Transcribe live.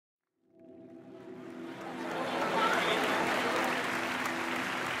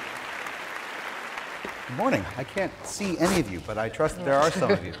Good morning. I can't see any of you, but I trust that there are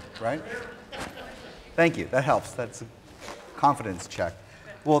some of you, right? Thank you. That helps. That's a confidence check.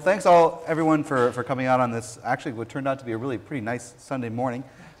 Well, thanks everyone for coming out on this, actually what turned out to be a really pretty nice Sunday morning.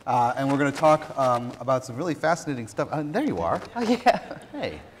 And we're going to talk about some really fascinating stuff. There you are. Oh, yeah.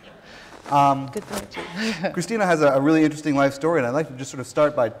 Hey. Good to meet you. Christina has a really interesting life story, and I'd like to just sort of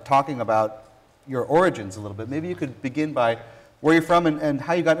start by talking about your origins a little bit. Maybe you could begin by where you're from and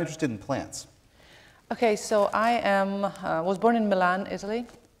how you got interested in plants. Okay, so I was born in Milan, Italy,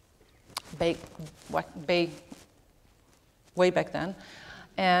 way back then.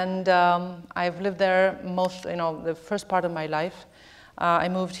 And I've lived there the first part of my life. I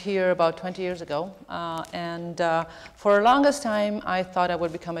moved here about 20 years ago, and for the longest time I thought I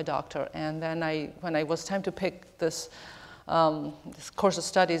would become a doctor. And then when it was time to pick this course of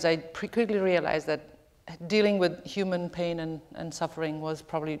studies, I quickly realized that dealing with human pain and suffering was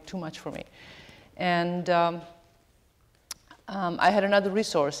probably too much for me. And I had another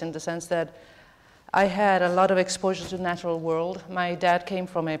resource in the sense that I had a lot of exposure to the natural world. My dad came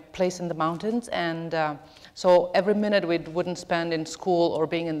from a place in the mountains, and so every minute we wouldn't spend in school or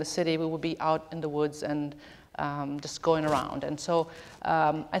being in the city, we would be out in the woods and just going around. And so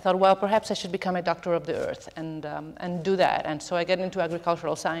I thought, well, perhaps I should become a doctor of the earth and do that. And so I got into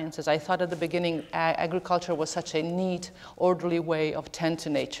agricultural sciences. I thought at the beginning agriculture was such a neat, orderly way of tend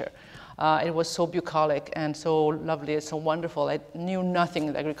to nature. It was so bucolic and so lovely and so wonderful. I knew nothing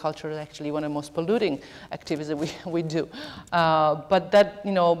that agriculture is actually one of the most polluting activities that we do. But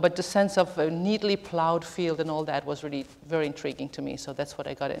the sense of a neatly plowed field and all that was really very intriguing to me. So that's what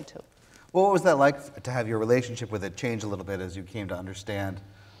I got into. Well, what was that like to have your relationship with it change a little bit as you came to understand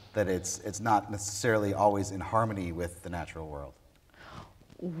that it's not necessarily always in harmony with the natural world?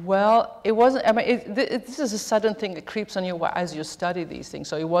 Well, it wasn't. I mean, this is a sudden thing that creeps on you as you study these things.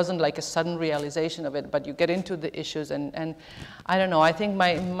 So it wasn't like a sudden realization of it, but you get into the issues, and I don't know. I think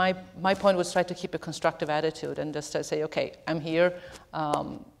my point was try to keep a constructive attitude and just to say, okay, I'm here.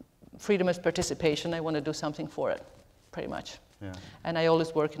 Freedom of participation. I want to do something for it, pretty much. Yeah. And I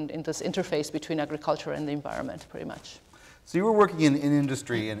always work in this interface between agriculture and the environment, pretty much. So you were working in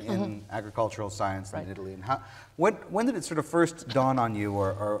industry and in agricultural science in Italy. And when did it sort of first dawn on you,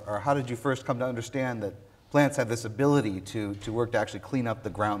 or how did you first come to understand that plants have this ability to work to actually clean up the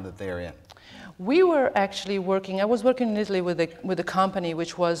ground that they are in? We were actually I was working in Italy with a company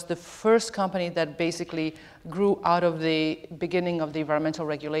which was the first company that basically grew out of the beginning of the environmental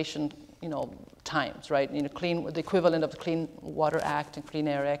regulation times, right? The equivalent of the Clean Water Act and Clean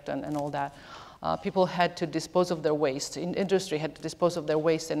Air Act and all that. People had to dispose of their waste. Industry had to dispose of their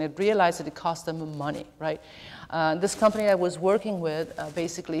waste, and it realized that it cost them money, right? This company I was working with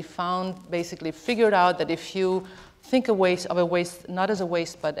basically figured out that if you think of a waste not as a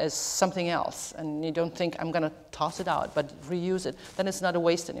waste but as something else, and you don't think I'm going to toss it out but reuse it, then it's not a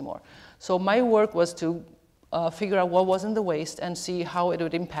waste anymore. So my work was to figure out what was in the waste and see how it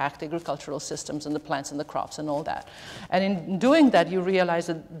would impact agricultural systems and the plants and the crops and all that. And in doing that, you realize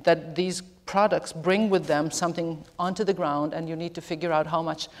that these products bring with them something onto the ground, and you need to figure out how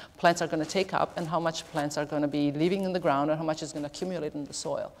much plants are going to take up and how much plants are going to be leaving in the ground and how much is going to accumulate in the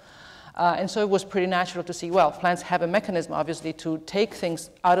soil. And so it was pretty natural to see, well, plants have a mechanism, obviously, to take things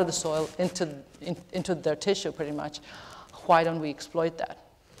out of the soil into their tissue, pretty much. Why don't we exploit that?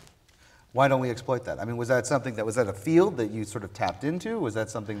 Why don't we exploit that? I mean, was that a field that you sort of tapped into? Was that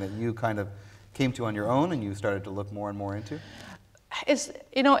something that you kind of came to on your own and you started to look more and more into? It's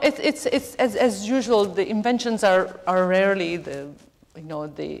as usual. The inventions are rarely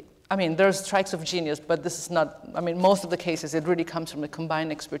there's strikes of genius, but this is not. I mean, most of the cases it really comes from the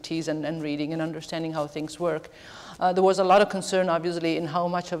combined expertise and reading and understanding how things work. There was a lot of concern, obviously, in how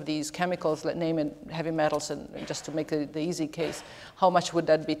much of these chemicals, let's name it heavy metals, and just to make the easy case, how much would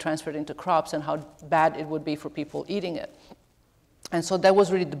that be transferred into crops and how bad it would be for people eating it. And so that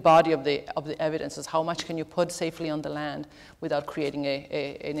was really the body of the evidence, is how much can you put safely on the land without creating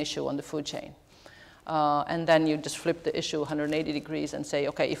an issue on the food chain. And then you just flip the issue 180 degrees and say,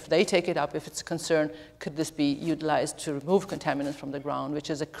 okay, if they take it up, if it's a concern, could this be utilized to remove contaminants from the ground, which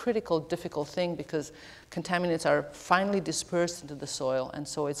is a critical, difficult thing because contaminants are finally dispersed into the soil. And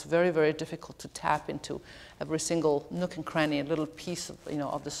so it's very, very difficult to tap into every single nook and cranny, a little piece of,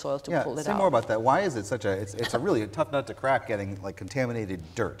 of the soil to pull it out. Say more about that. Why is it it's a really tough nut to crack getting like contaminated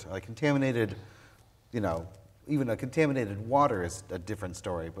dirt, like contaminated, even a contaminated water is a different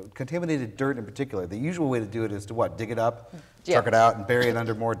story, but contaminated dirt in particular, the usual way to do it is to what? Dig it up, truck it out, and bury it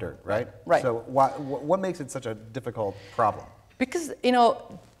under more dirt, right? Right. So what makes it such a difficult problem? Because,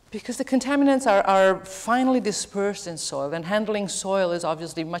 Because the contaminants are finally dispersed in soil, and handling soil is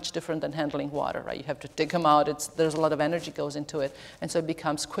obviously much different than handling water, right? You have to dig them out, there's a lot of energy goes into it, and so it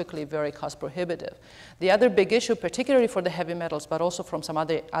becomes quickly very cost prohibitive. The other big issue, particularly for the heavy metals, but also from some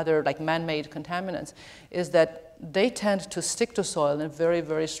other like man-made contaminants, is that they tend to stick to soil in a very,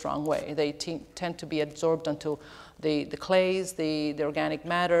 very strong way. They tend to be absorbed onto the clays, the organic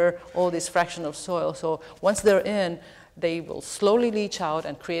matter, all this fraction of soil. So once they're in, they will slowly leach out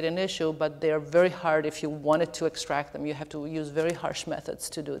and create an issue, but they're very hard. If you wanted to extract them, you have to use very harsh methods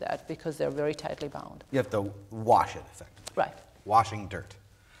to do that because they're very tightly bound. You have to wash it, effectively. Right. Washing dirt.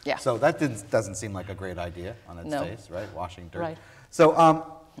 Yeah. So that doesn't seem like a great idea on its No. face, right? Washing dirt. Right.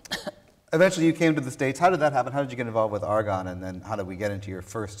 So eventually you came to the States. How did that happen? How did you get involved with Argonne? And then how did we get into your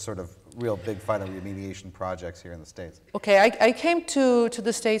first sort of real big final remediation projects here in the States? Okay, I came to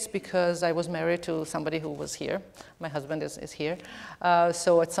the States because I was married to somebody who was here. My husband is here.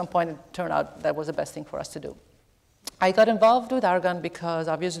 So at some point it turned out that was the best thing for us to do. I got involved with Argonne because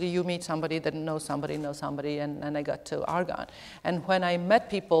obviously you meet somebody that knows somebody, and I got to Argonne. And when I met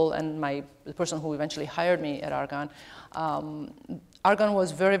people, and the person who eventually hired me at Argonne, Argonne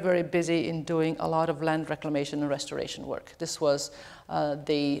was very, very busy in doing a lot of land reclamation and restoration work. This was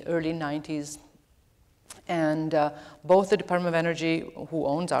the early 90s. And both the Department of Energy, who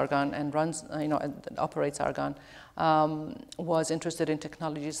owns Argonne and runs, and operates Argonne, was interested in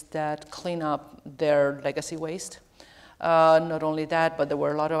technologies that clean up their legacy waste. Not only that, but there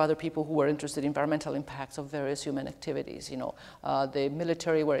were a lot of other people who were interested in environmental impacts of various human activities. The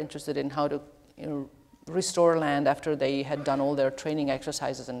military were interested in how to restore land after they had done all their training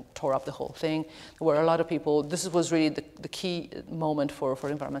exercises and tore up the whole thing. There were a lot of people. This was really the key moment for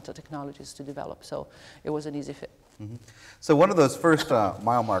environmental technologies to develop. So it was an easy fit. Mm-hmm. So one of those first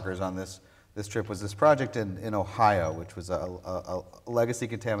mile markers on this trip was this project in Ohio, which was a legacy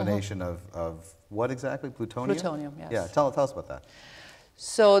contamination of what exactly? Plutonium? Plutonium, yes. Yeah, tell us about that.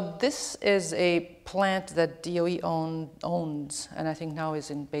 So this is a plant that DOE owns, and I think now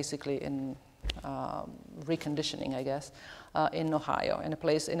is basically in reconditioning, I guess, in Ohio,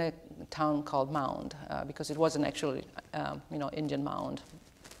 in a town called Mound, because it wasn't actually, Indian Mound.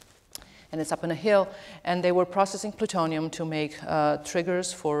 And it's up on a hill, and they were processing plutonium to make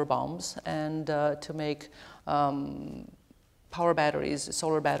triggers for bombs and to make power batteries,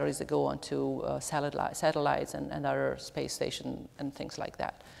 solar batteries that go onto satellites and other space station and things like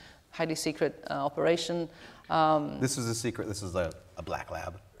that. Highly secret operation. This was a secret. This is a black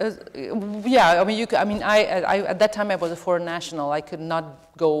lab. Yeah, I at that time I was a foreign national. I could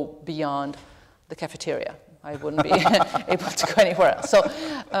not go beyond the cafeteria. I wouldn't be able to go anywhere else. So,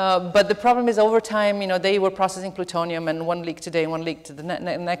 but the problem is over time, they were processing plutonium, and one leak today, one leak to the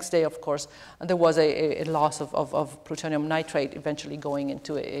next day, of course, there was a loss of plutonium nitrate eventually going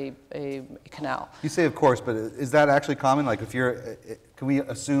into a canal. You say of course, but is that actually common? Like can we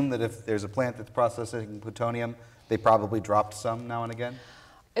assume that if there's a plant that's processing plutonium, they probably dropped some now and again?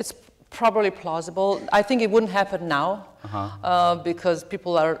 It's probably plausible. I think it wouldn't happen now because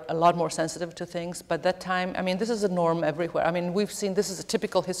people are a lot more sensitive to things. But that time, this is a norm everywhere. We've seen this is a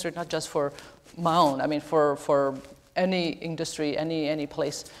typical history, not just for Mound. For any industry, any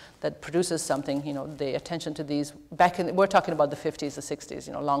place that produces something. The attention to these we're talking about the 50s, the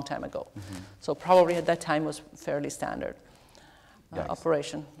 60s, a long time ago. Mm-hmm. So probably at that time was fairly standard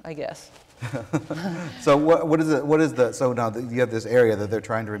operation, I guess. So so now you have this area that they're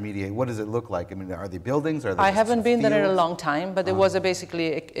trying to remediate. What does it look like? Are they buildings? Are they I haven't been fields? there in a long time, but it was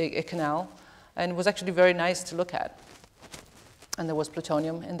basically a canal, and it was actually very nice to look at. And there was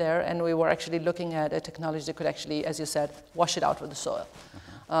plutonium in there, and we were actually looking at a technology that could actually, as you said, wash it out with the soil.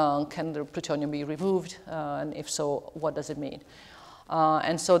 Can the plutonium be removed? And if so, what does it mean?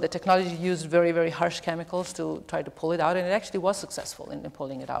 And so the technology used very, very harsh chemicals to try to pull it out, and it actually was successful in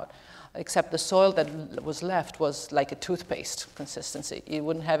pulling it out. Except the soil that was left was like a toothpaste consistency. It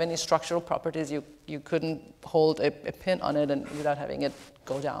wouldn't have any structural properties. You couldn't hold a pin on it without having it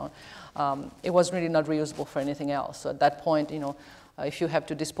go down. It was really not reusable for anything else. So at that point, if you have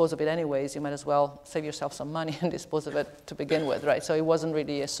to dispose of it anyways, you might as well save yourself some money and dispose of it to begin with, right? So it wasn't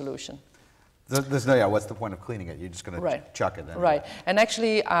really a solution. There's no, what's the point of cleaning it? You're just going to chuck it in. Right. And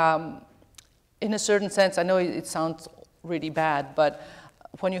actually, in a certain sense, I know it sounds really bad, but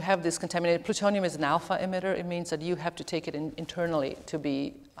when you have this contaminated, plutonium is an alpha emitter. It means that you have to take it internally to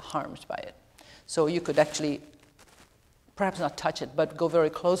be harmed by it. So you could actually, perhaps not touch it, but go very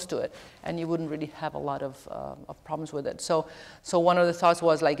close to it, and you wouldn't really have a lot of problems with it. So one of the thoughts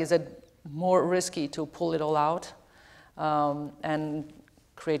was, is it more risky to pull it all out and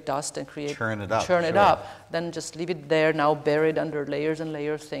create dust and churn it up, churn it sure. up, then just leave it there now buried under layers and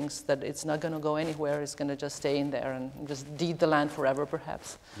layers of things that it's not going to go anywhere. It's going to just stay in there and just deed the land forever,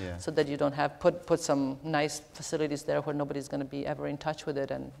 perhaps, so that you don't have put some nice facilities there where nobody's going to be ever in touch with it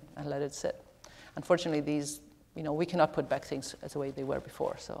and let it sit. Unfortunately, these, we cannot put back things as the way they were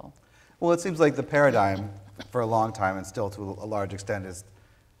before. So, well, it seems like the paradigm for a long time and still to a large extent is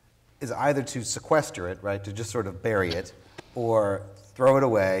either to sequester it, right, to just sort of bury it, or throw it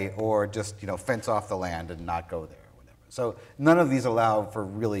away, or just fence off the land and not go there or whatever. So none of these allow for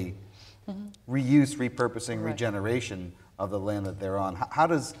really reuse, repurposing, regeneration of the land that they're on. How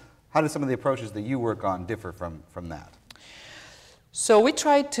does some of the approaches that you work on differ from that? So we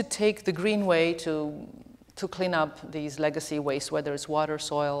tried to take the green way to clean up these legacy wastes, whether it's water,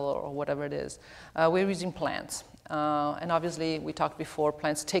 soil, or whatever it is. We're using plants. And obviously, we talked before,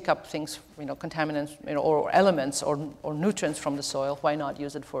 plants take up things, contaminants, or elements or nutrients from the soil. Why not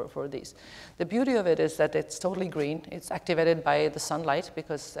use it for these? The beauty of it is that it's totally green. It's activated by the sunlight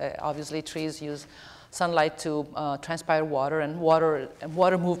because obviously trees use sunlight to transpire water, and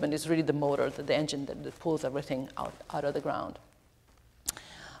water movement is really the motor, the engine that pulls everything out of the ground.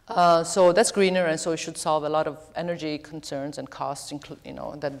 So that's greener, and so it should solve a lot of energy concerns and costs,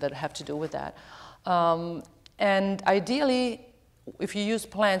 that have to do with that. And ideally, if you use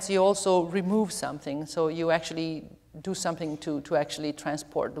plants, you also remove something. So you actually do something to actually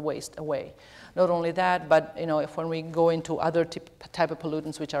transport the waste away. Not only that, but when we go into other type of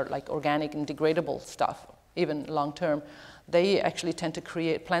pollutants, which are like organic and degradable stuff, even long term, they actually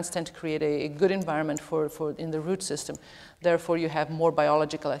plants tend to create a good environment for in the root system. Therefore, you have more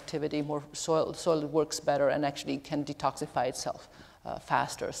biological activity, more soil works better, and actually can detoxify itself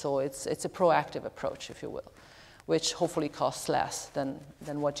faster. So it's a proactive approach, if you will, which hopefully costs less than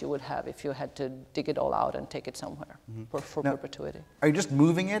what you would have if you had to dig it all out and take it somewhere for now, perpetuity. Are you just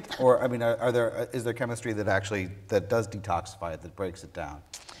moving it, or is there chemistry that does detoxify it, that breaks it down?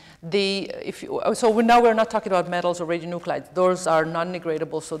 Now we're not talking about metals or radionuclides. Those are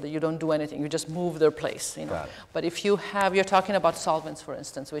non-degradable, so that you don't do anything. You just move their place. But if you're talking about solvents, for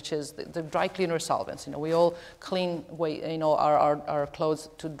instance, which is the dry cleaner solvents. We all clean our clothes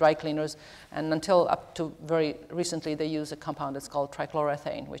to dry cleaners, and until up to very recently, they use a compound that's called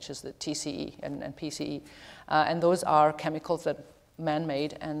trichloroethane, which is the TCE and PCE, and those are chemicals that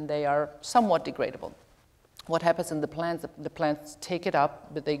man-made, and they are somewhat degradable. What happens in the plants take it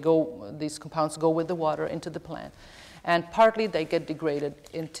up, but these compounds go with the water into the plant. And partly they get degraded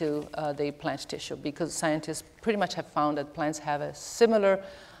into the plant tissue, because scientists pretty much have found that plants have a similar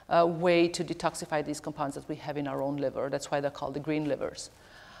way to detoxify these compounds that we have in our own liver. That's why they're called the green livers.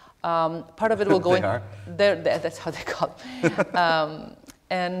 Part of it will go in. That's how they call it.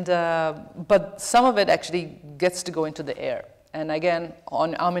 But some of it actually gets to go into the air. And again,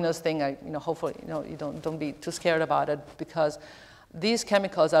 on ominous thing, hopefully, you don't be too scared about it, because these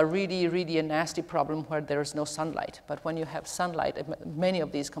chemicals are really, really a nasty problem where there's no sunlight. But when you have sunlight, many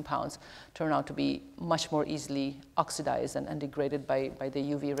of these compounds turn out to be much more easily oxidized and degraded by the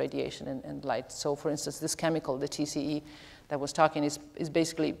UV radiation and light. So, for instance, this chemical, the TCE, that was talking is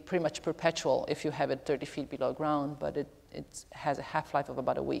basically pretty much perpetual if you have it 30 feet below ground, but it has a half-life of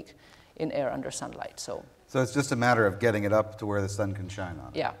about a week in air under sunlight. So it's just a matter of getting it up to where the sun can shine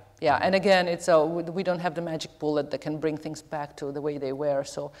on it. Yeah. And again, we don't have the magic bullet that can bring things back to the way they were.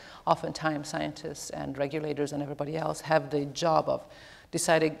 So oftentimes scientists and regulators and everybody else have the job of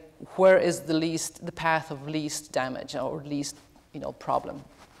deciding where is the path of least damage or least problem,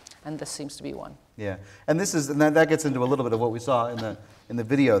 and this seems to be one. Yeah, and that gets into a little bit of what we saw in the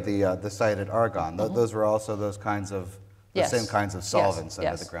video, the site at Argonne. Those were also those kinds of same kinds of solvents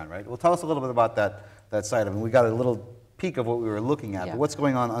under the ground, right? Well, tell us a little bit about that site. I mean, we got a little peek of what we were looking at, but what's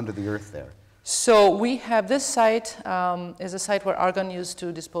going on under the earth there? So we have this site is a site where Argonne used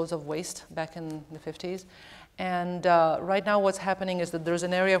to dispose of waste back in the 50s. And right now what's happening is that there's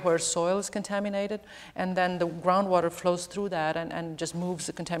an area where soil is contaminated, and then the groundwater flows through that and just moves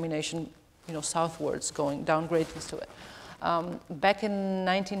the contamination southwards, going down grades to it. Back in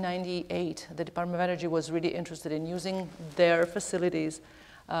 1998, the Department of Energy was really interested in using their facilities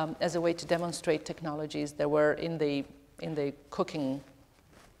as a way to demonstrate technologies that were in the cooking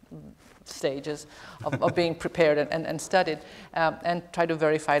stages of being prepared and studied, and try to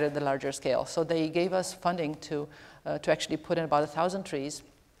verify it at the larger scale. So they gave us funding to actually put in about 1,000 trees,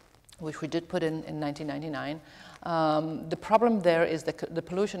 which we did put in 1999. The problem there is that the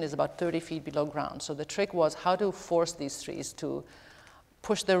pollution is about 30 feet below ground. So the trick was how to force these trees to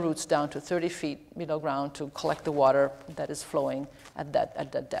push their roots down to 30 feet below ground to collect the water that is flowing at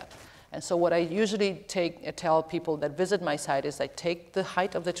that depth. And so what I usually tell people that visit my site is I take the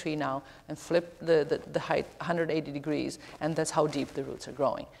height of the tree now and flip the height 180 degrees, and that's how deep the roots are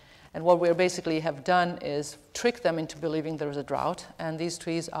growing. And what we basically have done is trick them into believing there is a drought, and these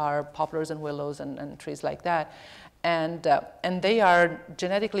trees are poplars and willows and trees like that. And they are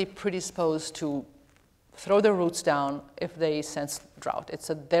genetically predisposed to throw their roots down if they sense drought.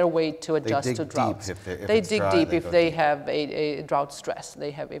 It's their way to adjust to droughts. They dig deep if they have a drought stress.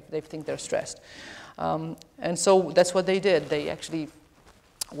 If they think they're stressed. And so that's what they did. They actually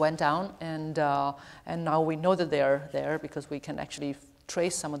went down, and now we know that they are there because we can actually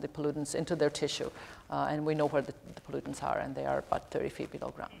trace some of the pollutants into their tissue, and we know where the pollutants are, and they are about 30 feet below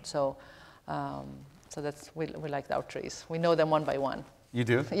ground. So, we like our trees. We know them one by one. You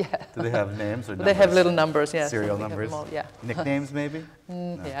do? Yeah. Do they have names or numbers? They have little numbers, yeah. Serial so numbers? Yeah. Nicknames, maybe?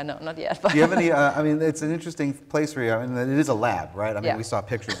 No. Yeah, no, not yet. Do you have any, I mean, it's an interesting place for you. I mean, it is a lab, right? I mean, yeah. we saw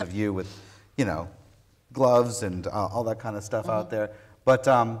pictures of you with, gloves and all that kind of stuff out there.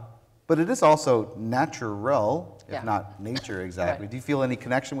 But it is also natural, if not nature exactly. Right. Do you feel any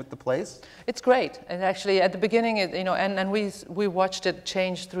connection with the place? It's great. And actually, at the beginning, and we watched it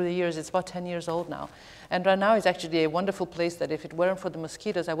change through the years. It's about 10 years old now. And right now, it's actually a wonderful place that if it weren't for the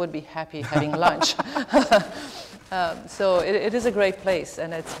mosquitoes, I would be happy having lunch. So it is a great place,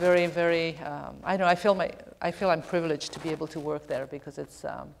 and it's very, very. I feel I'm privileged to be able to work there because it's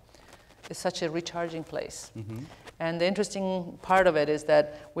such a recharging place. Mm-hmm. And the interesting part of it is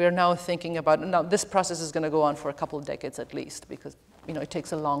that we are now thinking about, now this process is going to go on for a couple of decades at least, because it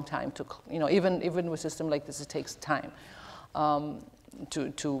takes a long time to, even with a system like this, it takes time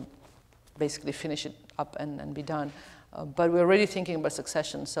to basically finish it up and be done. But we're already thinking about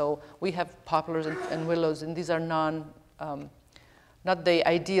succession. So we have poplars and willows, and these are not the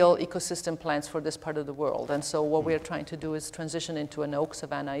ideal ecosystem plants for this part of the world. And so what we're trying to do is transition into an oak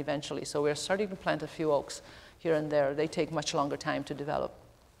savanna eventually. So we're starting to plant a few oaks here and there. They take much longer time to develop.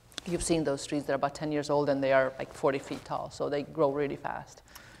 You've seen those trees. They're about 10 years old, and they are like 40 feet tall. So they grow really fast.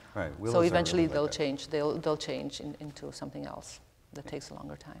 Right. So eventually they'll change. They'll change into something else that takes a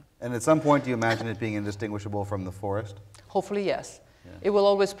longer time. And at some point, do you imagine it being indistinguishable from the forest? Hopefully, yes. Yeah. It will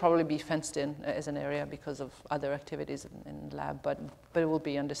always probably be fenced in as an area because of other activities in the lab, but it will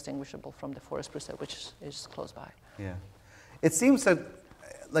be indistinguishable from the forest preserve, which is close by. Yeah. It seems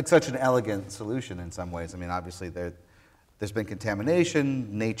like such an elegant solution in some ways. I mean, obviously there's been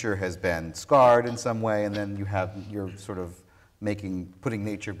contamination, nature has been scarred in some way, and then you're sort of putting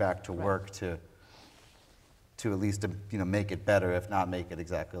nature back to work to at least make it better, if not make it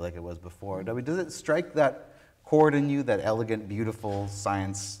exactly like it was before. I mean, does it strike that chord in you, that elegant, beautiful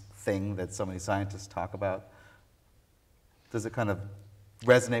science thing that so many scientists talk about? Does it kind of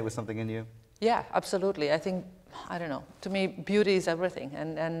resonate with something in you? Yeah, absolutely. I think, I don't know, to me, beauty is everything.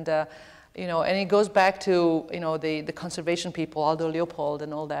 And it goes back to, the conservation people, Aldo Leopold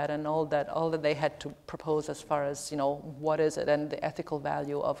and all that they had to propose as far as, what is it, and the ethical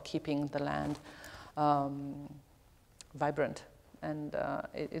value of keeping the land vibrant. And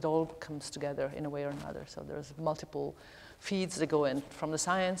it all comes together in a way or another. So there's multiple feeds that go in from the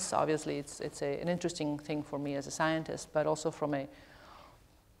science. Obviously, it's an interesting thing for me as a scientist, but also from a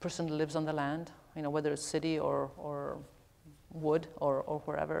person who lives on the land, whether it's city or wood or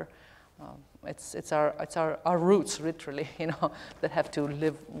wherever. It's our roots, literally, that have to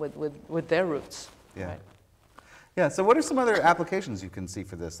live with their roots. Yeah. Right? Yeah, so what are some other applications you can see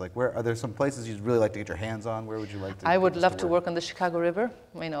for this? Like, where are there some places you'd really like to get your hands on? Where would you like to? I would love to work on the Chicago River.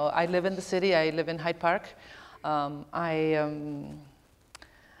 I live in the city. I live in Hyde Park.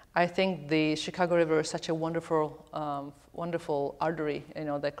 I think the Chicago River is such a wonderful, wonderful artery,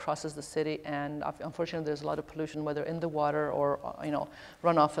 that crosses the city. And unfortunately, there's a lot of pollution, whether in the water or,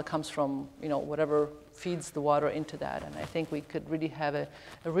 runoff that comes from, whatever feeds the water into that. And I think we could really have a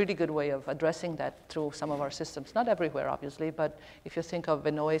really good way of addressing that through some of our systems. Not everywhere, obviously, but if you think of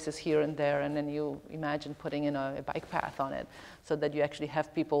an oasis here and there, and then you imagine putting in a bike path on it, so that you actually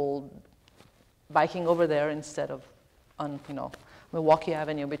have people biking over there instead of on, Milwaukee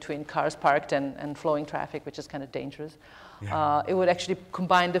Avenue between cars parked and flowing traffic, which is kind of dangerous. Yeah. It would actually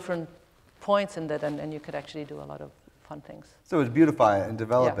combine different points in that, and you could actually do a lot of fun things. So it would beautify it and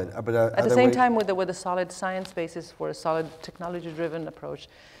develop it. But at the same time, with a solid science basis for a solid technology-driven approach,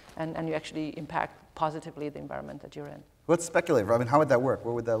 and you actually impact positively the environment that you're in. Let's speculate. I mean, how would that work?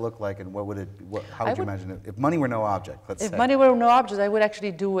 What would that look like, and how would you imagine it? If money were no object, let's say. If money were no object, I would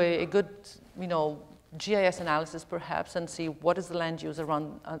actually do a good, GIS analysis perhaps, and see what is the land use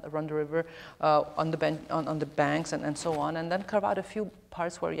around the river, on the banks and so on, and then carve out a few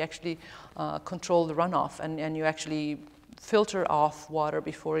parts where you actually control the runoff, and you actually filter off water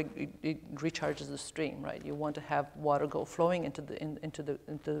before it recharges the stream, right? You want to have water go flowing into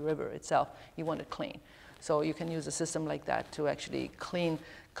the river itself. You want it clean. So you can use a system like that to actually clean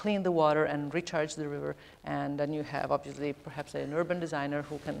the water and recharge the river. And then you have obviously perhaps an urban designer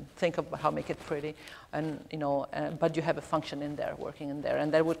who can think of how to make it pretty, and but you have a function in there, working in there,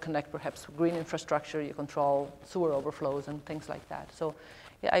 and that would connect perhaps green infrastructure. You control sewer overflows and things like that. So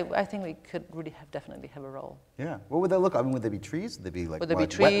yeah, I think we could really definitely have a role. Yeah. What would that look like? I mean, would they be trees? Would they be like Would there be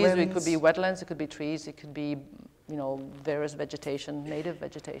trees? wetlands? It could be wetlands. It could be trees. It could be, various vegetation, native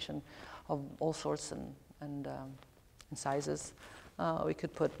vegetation of all sorts and sizes. We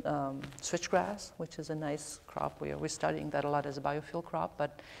could put switchgrass, which is a nice crop. We're studying that a lot as a biofuel crop,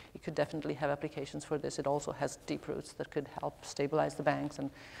 but it could definitely have applications for this. It also has deep roots that could help stabilize the banks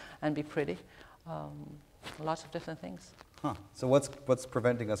and be pretty. Lots of different things. Huh. So what's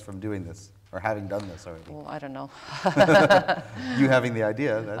preventing us from doing this, or having done this already? Well, I don't know. You having the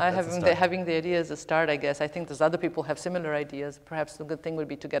idea. Having the idea is a start, I guess. I think there's other people have similar ideas. Perhaps the good thing would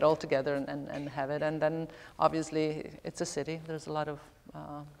be to get all together and have it. And then, obviously, it's a city. There's a lot of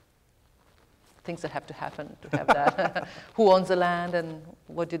things that have to happen to have that. Who owns the land and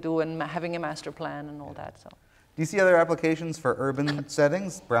what you do, and having a master plan and all that. So. Do you see other applications for urban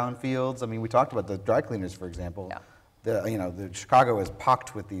settings, brownfields? I mean, we talked about the dry cleaners, for example. Yeah. The Chicago is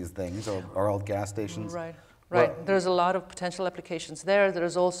pocked with these things, or old gas stations. Right, right. Well, there's a lot of potential applications there.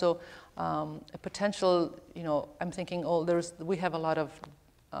 There's also a potential, I'm thinking, we have a lot of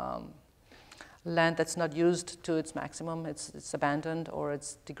land that's not used to its maximum. It's abandoned, or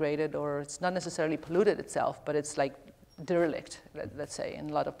it's degraded, or it's not necessarily polluted itself, but it's like derelict, let's say, in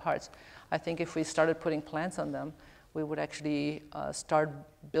a lot of parts. I think if we started putting plants on them, we would actually start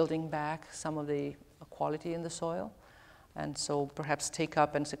building back some of the quality in the soil. And so perhaps take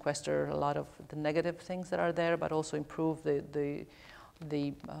up and sequester a lot of the negative things that are there, but also improve the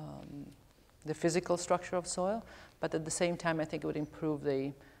physical structure of soil. But at the same time, I think it would improve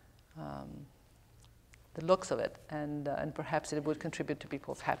the looks of it, and perhaps it would contribute to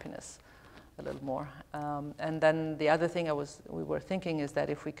people's happiness a little more. And then the other thing we were thinking is that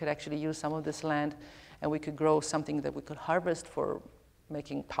if we could actually use some of this land, and we could grow something that we could harvest for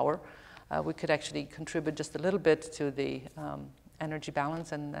making power, we could actually contribute just a little bit to the energy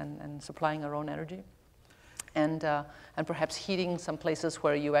balance and supplying our own energy. And perhaps heating some places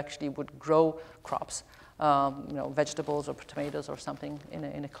where you actually would grow crops, vegetables or tomatoes or something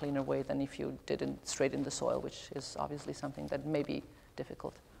in a cleaner way than if you did it straight in the soil, which is obviously something that may be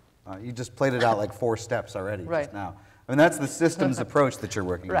difficult. You just played it out like 4 steps already just now. I mean, that's the systems approach that you're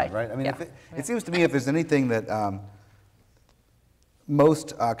working on, right? I mean, it seems to me if there's anything that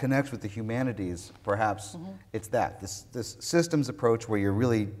most connects with the humanities, perhaps it's this systems approach where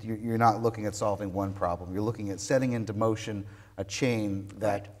you're not looking at solving one problem. You're looking at setting into motion a chain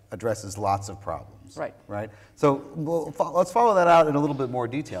that addresses lots of problems. Right. So let's follow that out in a little bit more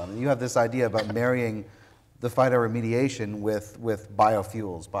detail. And you have this idea about marrying the phytoremediation with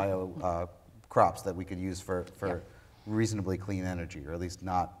biofuels, crops that we could use for reasonably clean energy, or at least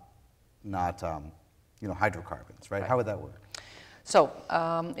not hydrocarbons. Right. How would that work? So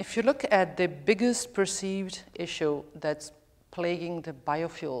if you look at the biggest perceived issue that's plaguing the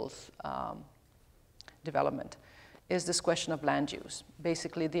biofuels development is this question of land use.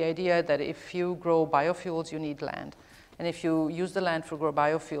 Basically, the idea that if you grow biofuels, you need land. And if you use the land for grow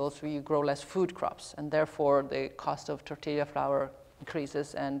biofuels, you grow less food crops. And therefore, the cost of tortilla flour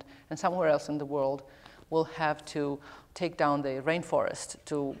increases. And somewhere else in the world, we'll have to take down the rainforest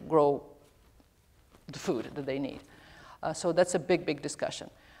to grow the food that they need. So that's a big, big discussion.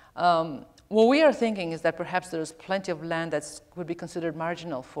 What we are thinking is that perhaps there's plenty of land that would be considered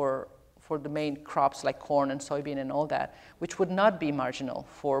marginal for the main crops like corn and soybean and all that, which would not be marginal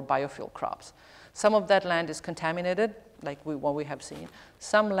for biofuel crops. Some of that land is contaminated, like what we have seen.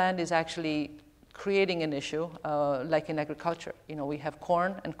 Some land is actually creating an issue, like in agriculture. We have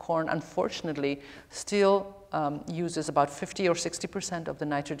corn, and corn, unfortunately, still uses about 50 or 60% of the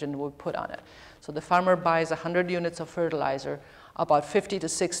nitrogen we put on it. So the farmer buys 100 units of fertilizer, about 50 to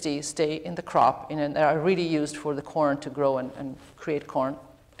 60 stay in the crop, and are really used for the corn to grow and create corn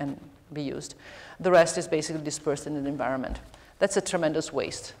and be used. The rest is basically dispersed in the environment. That's a tremendous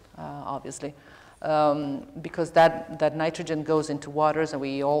waste, obviously. Because that nitrogen goes into waters, and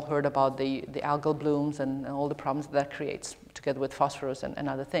we all heard about the algal blooms and all the problems that creates, together with phosphorus and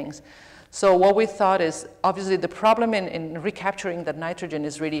other things. So what we thought is, obviously the problem in recapturing that nitrogen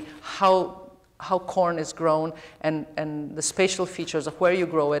is really how corn is grown, and the spatial features of where you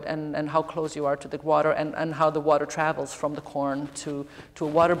grow it, and how close you are to the water, and how the water travels from the corn to a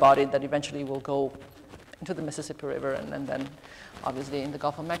water body that eventually will go into the Mississippi River and then obviously in the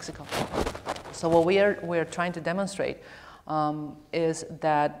Gulf of Mexico. So what we're trying to demonstrate is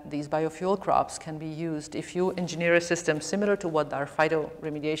that these biofuel crops can be used if you engineer a system similar to what our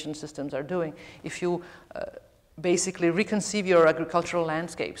phytoremediation systems are doing. If you basically reconceive your agricultural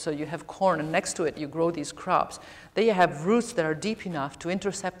landscape, so you have corn and next to it you grow these crops, they have roots that are deep enough to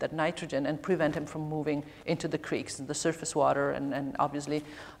intercept that nitrogen and prevent them from moving into the creeks and the surface water and obviously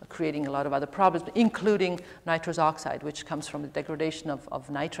creating a lot of other problems, including nitrous oxide, which comes from the degradation of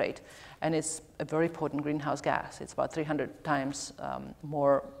nitrate. And it's a very potent greenhouse gas. It's about 300 times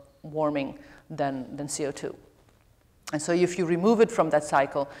more warming than CO2. And so if you remove it from that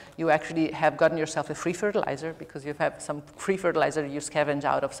cycle, you actually have gotten yourself a free fertilizer because you have some free fertilizer you scavenge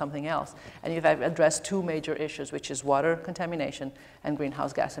out of something else. And you've addressed two major issues, which is water contamination and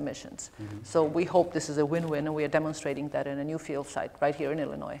greenhouse gas emissions. Mm-hmm. So we hope this is a win-win, and we are demonstrating that in a new field site right here in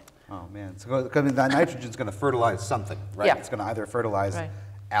Illinois. Oh, man. So that nitrogen is going to fertilize something, right? Yeah. It's going to either fertilize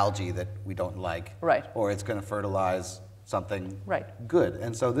algae that we don't like, or it's going to fertilize something good.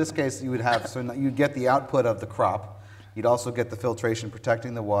 And so in this case, you would have, so you'd get the output of the crop. You'd also get the filtration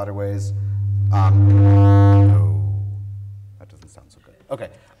protecting the waterways. No, that doesn't sound so good. Okay,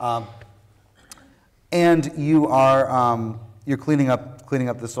 and you are you're cleaning up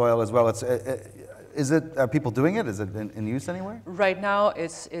the soil as well. Are people doing it? Is it in use anywhere? Right now,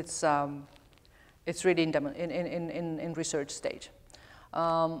 it's really in research stage.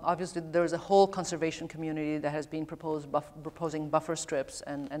 Obviously, there's a whole conservation community that has been proposing buffer strips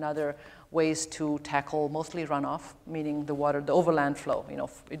and other ways to tackle mostly runoff, meaning the overland flow. You know,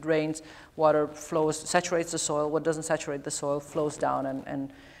 it rains, water flows, saturates the soil. What doesn't saturate the soil flows down,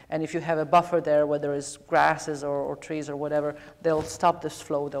 and if you have a buffer there, whether it's grasses or trees or whatever, they'll stop this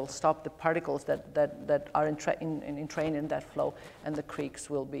flow. They'll stop the particles that are entrained in that flow, and the creeks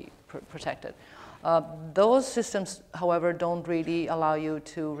will be protected. Those systems, however, don't really allow you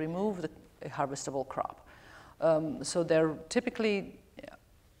to remove a harvestable crop. So they're typically,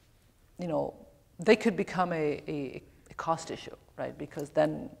 you know, they could become a cost issue, right? Because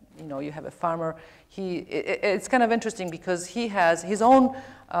then, you know, you have a farmer, it's kind of interesting because he has his own,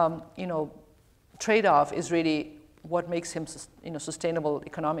 you know, trade-off is really what makes him, you know, sustainable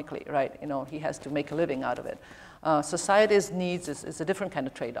economically, right? You know, he has to make a living out of it. Society's needs is a different kind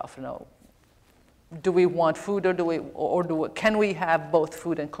of trade-off, you know. Do we want food, or can we have both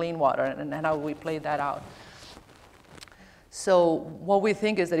food and clean water, and how we play that out? So what we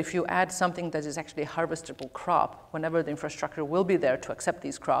think is that if you add something that is actually a harvestable crop, whenever the infrastructure will be there to accept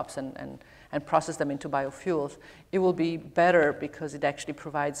these crops and process them into biofuels, it will be better because it actually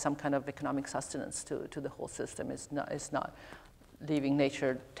provides some kind of economic sustenance to the whole system. It's not leaving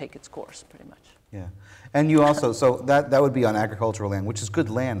nature take its course, pretty much. Yeah, and you also, so that would be on agricultural land, which is good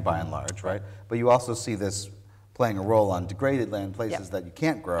land by and large, right? But you also see this playing a role on degraded land, places that you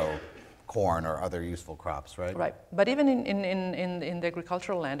can't grow corn or other useful crops, right? Right, but even in the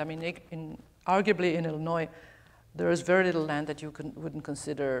agricultural land, I mean, arguably in Illinois, there is very little land that you wouldn't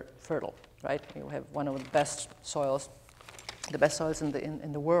consider fertile, right? You have one of the best soils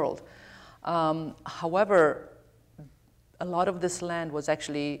in the world. However, a lot of this land was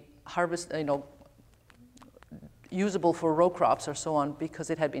actually usable for row crops or so on because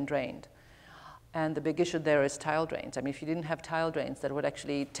it had been drained. And the big issue there is tile drains. I mean, if you didn't have tile drains that would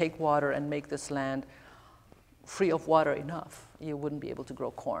actually take water and make this land free of water enough, you wouldn't be able to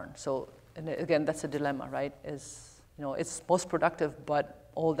grow corn. So, and again, that's a dilemma, right? It's most productive, but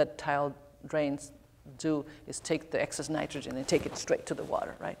all that tile drains do is take the excess nitrogen and take it straight to the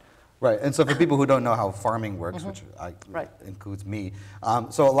water, right? Right, and so for people who don't know how farming works, which includes me,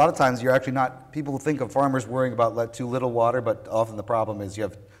 so a lot of times you're actually not, people think of farmers worrying about too little water, but often the problem is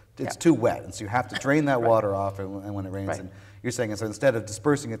it's too wet, and so you have to drain that water off and when it rains. And you're saying, so instead of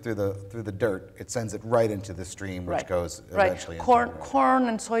dispersing it through the dirt, it sends it right into the stream, which goes eventually into corn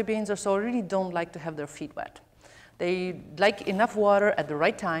and soybeans or so really don't like to have their feet wet. They like enough water at the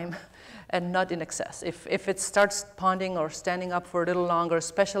right time and not in excess. If it starts ponding or standing up for a little longer,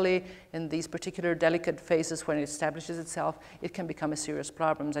 especially in these particular delicate phases when it establishes itself, it can become a serious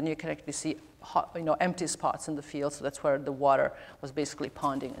problem. And you can actually see empty spots in the field, so that's where the water was basically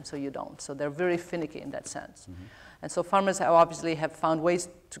ponding, and so you don't. So they're very finicky in that sense. Mm-hmm. And so farmers obviously have found ways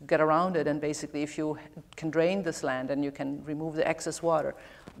to get around it, and basically if you can drain this land and you can remove the excess water,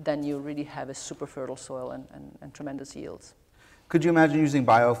 then you really have a super fertile soil and tremendous yields. Could you imagine using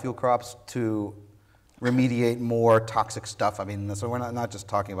biofuel crops to remediate more toxic stuff? I mean, so we're not just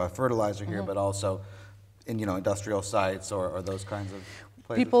talking about fertilizer here, but also in industrial sites or those kinds of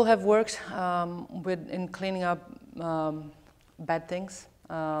places. People have worked in cleaning up bad things.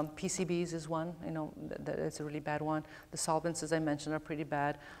 PCBs is one, it's a really bad one. The solvents, as I mentioned, are pretty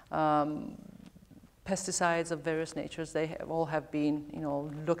bad. Pesticides of various natures, they all have been,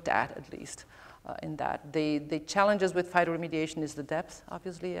 looked at least in that. The challenges with phytoremediation is the depth,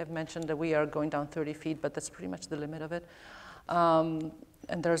 obviously. I've mentioned that we are going down 30 feet, but that's pretty much the limit of it. And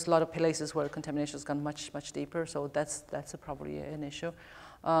there's a lot of places where contamination has gone much, much deeper, so that's probably an issue.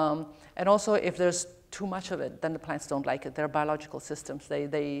 And also, if there's too much of it, then the plants don't like it. They're biological systems.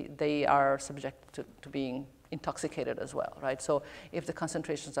 They are subject to being intoxicated as well, right? So if the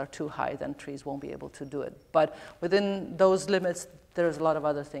concentrations are too high, then trees won't be able to do it. But within those limits, there's a lot of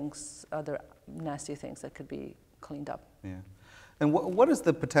other things, other nasty things that could be cleaned up. Yeah. And what is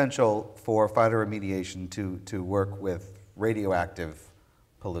the potential for phytoremediation to work with radioactive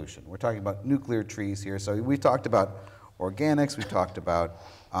pollution? We're talking about nuclear trees here. So we've talked about organics, we've talked about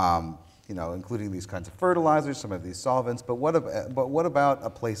including these kinds of fertilizers, some of these solvents, but what about a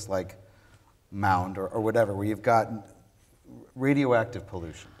place like Mound or whatever, where you've got radioactive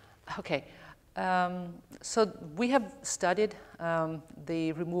pollution? Okay, so we have studied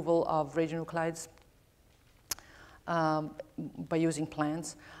the removal of radionuclides by using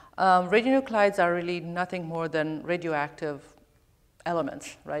plants. Radionuclides are really nothing more than radioactive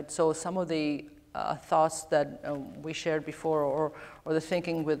elements, right? So some of the thoughts that we shared before, or the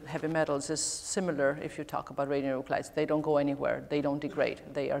thinking with heavy metals is similar if you talk about radionuclides. They don't go anywhere, they don't degrade,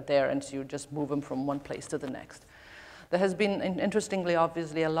 they are there, and so you just move them from one place to the next. There has been, interestingly,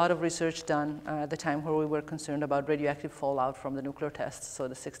 obviously, a lot of research done at the time where we were concerned about radioactive fallout from the nuclear tests, so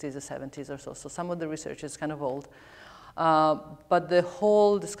the 60s, the 70s or so. So some of the research is kind of old. But the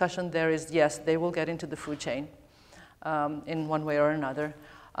whole discussion there is, yes, they will get into the food chain in one way or another.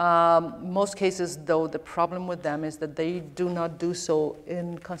 Most cases, though, the problem with them is that they do not do so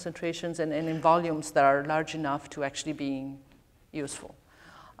in concentrations and in volumes that are large enough to actually be useful.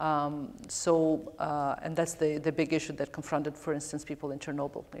 And that's the big issue that confronted, for instance, people in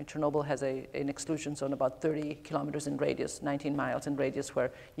Chernobyl. Chernobyl has an exclusion zone about 30 kilometers in radius, 19 miles in radius,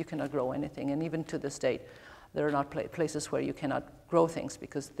 where you cannot grow anything. And even to this date, there are not places where you cannot grow things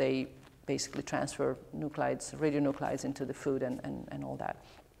because they basically transfer nuclides, radionuclides into the food and all that.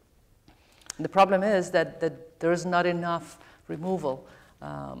 And the problem is that there is not enough removal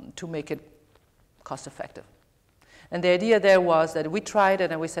to make it cost effective. And the idea there was that we tried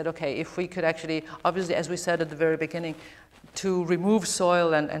it and we said, okay, if we could actually, obviously, as we said at the very beginning, to remove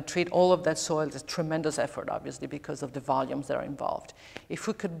soil and treat all of that soil is a tremendous effort, obviously, because of the volumes that are involved. If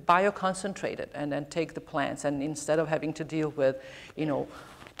we could bioconcentrate it and then take the plants, and instead of having to deal with,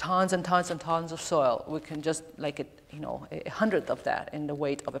 tons and tons and tons of soil, we can just like it, a hundredth of that in the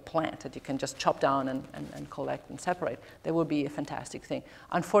weight of a plant that you can just chop down and collect and separate. That would be a fantastic thing.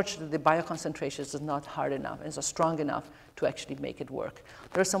 Unfortunately, the bioconcentration is not hard enough, it's not strong enough to actually make it work.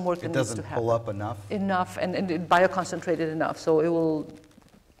 There's some work that needs to happen. It doesn't pull up enough? Enough, and it bioconcentrated enough. So it will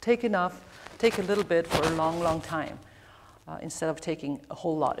take a little bit for a long, long time, instead of taking a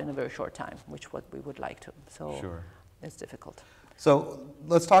whole lot in a very short time, which what we would like to. So sure. It's difficult. So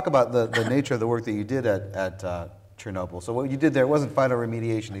let's talk about the nature of the work that you did at Chernobyl. So what you did there wasn't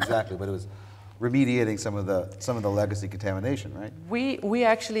phytoremediation exactly, but it was remediating some of the legacy contamination, right? We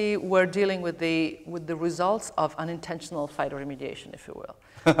actually were dealing with the results of unintentional phytoremediation, if you will.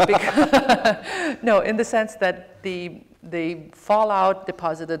 No, in the sense that the fallout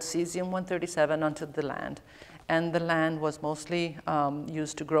deposited cesium-137 onto the land, and the land was mostly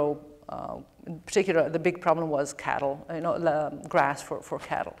used to grow. In particular, the big problem was cattle, grass for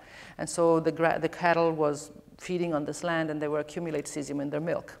cattle. And so the cattle was feeding on this land, and they were accumulating cesium in their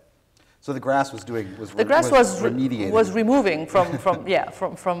milk. So the grass was remediating. Was removing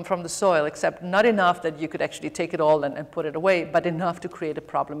from the soil, except not enough that you could actually take it all and put it away, but enough to create a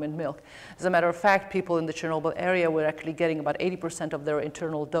problem in milk. As a matter of fact, people in the Chernobyl area were actually getting about 80% of their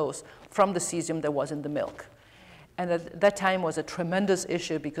internal dose from the cesium that was in the milk. And at that time was a tremendous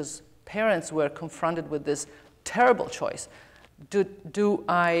issue because parents were confronted with this terrible choice. Do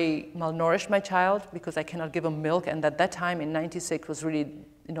I malnourish my child because I cannot give him milk? And at that time in 96 was really,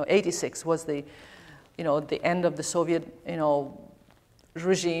 86 was the end of the Soviet,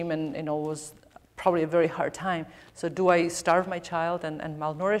 regime, and, was probably a very hard time. So do I starve my child and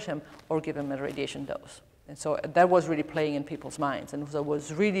malnourish him, or give him a radiation dose? And so that was really playing in people's minds, and so it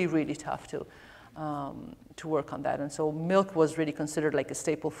was really, really tough to work on that. And so milk was really considered like a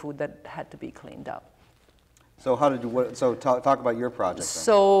staple food that had to be cleaned up. So talk about your project then.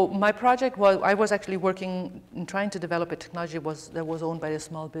 So my project was, I was actually working in trying to develop a technology that was owned by a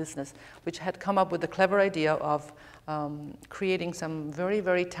small business, which had come up with the clever idea of creating some very,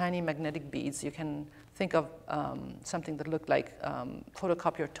 very tiny magnetic beads. You can think of something that looked like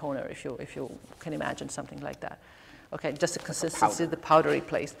photocopier toner, if you can imagine something like that. Okay, just the consistency, the powdery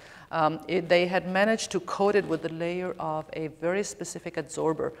place. They had managed to coat it with a layer of a very specific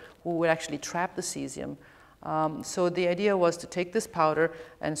adsorber who would actually trap the cesium. So the idea was to take this powder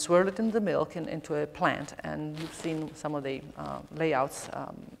and swirl it in the milk into a plant, and you've seen some of the layouts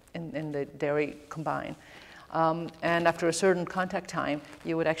in the dairy combine. And after a certain contact time,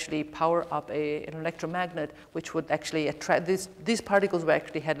 you would actually power up an electromagnet, which would actually attract these particles.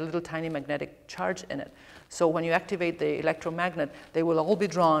 Actually had a little tiny magnetic charge in it. So when you activate the electromagnet, they will all be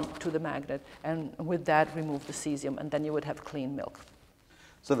drawn to the magnet, and with that, remove the cesium, and then you would have clean milk.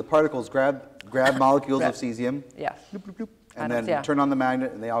 So the particles grab molecules of cesium, yeah, bloop, bloop, bloop, and then turn on the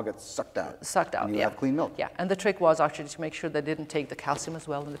magnet, and they all get sucked out. Sucked out, and you have clean milk. Yeah, and the trick was actually to make sure they didn't take the calcium as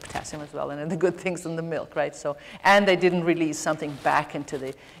well, and the potassium as well, and the good things in the milk, right? So, and they didn't release something back into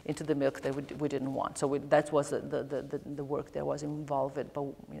the milk that we didn't want. So that was the work that was involved with, but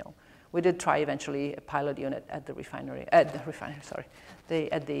we did try eventually a pilot unit at the refinery, at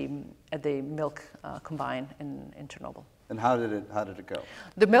the milk combine in Chernobyl. And how did it go?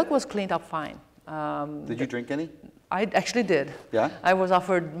 The milk was cleaned up fine. Did you drink any? I actually did. Yeah? I was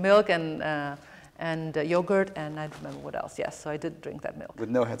offered milk and yogurt, and I don't remember what else. Yes, so I did drink that milk. With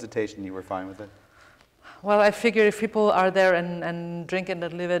no hesitation, you were fine with it? Well, I figure if people are there and drink it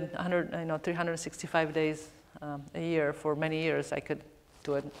and live it 365 days a year for many years, I could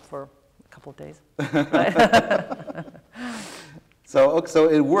do it for a couple of days. Right? So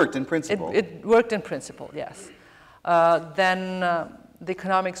it worked in principle? It worked in principle, yes. Then the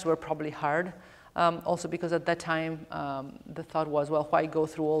economics were probably hard, also because at that time the thought was, well, why go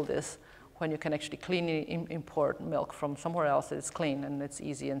through all this when you can actually cleanly import milk from somewhere else that is clean and it's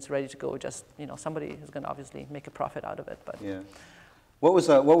easy and it's ready to go. Just somebody is going to obviously make a profit out of it. But yeah, what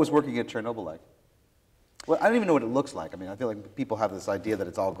was working at Chernobyl like? Well, I don't even know what it looks like. I mean, I feel like people have this idea that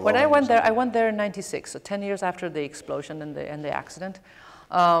it's all glowing. When I went there in '96, so 10 years after the explosion and the accident.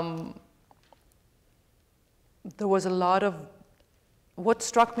 There was a lot of, what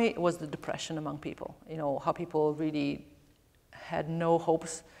struck me was the depression among people. How people really had no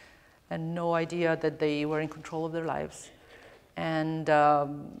hopes and no idea that they were in control of their lives. And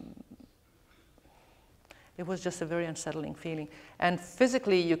it was just a very unsettling feeling. And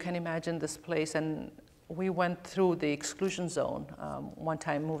physically, you can imagine this place, and we went through the exclusion zone one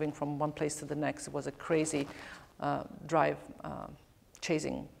time, moving from one place to the next. It was a crazy drive,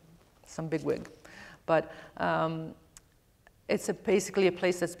 chasing some bigwig. But it's basically a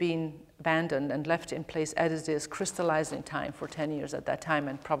place that's been abandoned and left in place as it is, crystallized in time for 10 years at that time,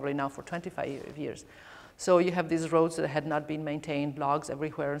 and probably now for 25 years. So you have these roads that had not been maintained, logs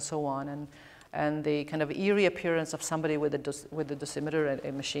everywhere and so on, and the kind of eerie appearance of somebody with a dosimeter,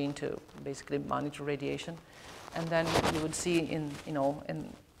 a machine to basically monitor radiation. And then you would see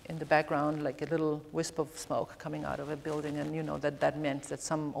in the background like a little wisp of smoke coming out of a building, and that meant that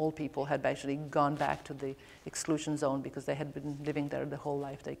some old people had actually gone back to the exclusion zone because they had been living there the whole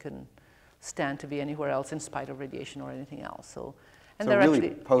life. They couldn't stand to be anywhere else in spite of radiation or anything else. So they're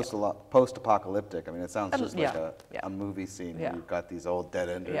really actually post-apocalyptic. I mean, it sounds just like a movie scene Yeah. where you've got these old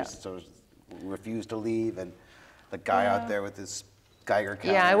dead-enders Yeah. who refuse to leave, and the guy out there with his Geiger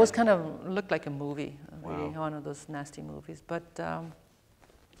counter. Yeah, it was kind of looked like a movie, really, Wow. one of those nasty movies. But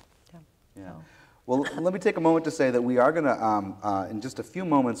Yeah. So. Well, let me take a moment to say that we are going to, in just a few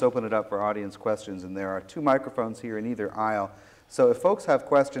moments, open it up for audience questions, and there are 2 microphones here in either aisle. So if folks have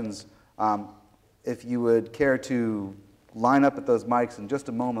questions, if you would care to line up at those mics in just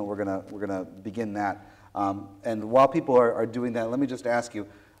a moment, we're gonna begin that. And while people are doing that, let me just ask you,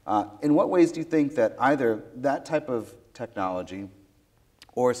 in what ways do you think that either that type of technology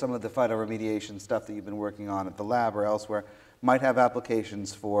or some of the phytoremediation stuff that you've been working on at the lab or elsewhere might have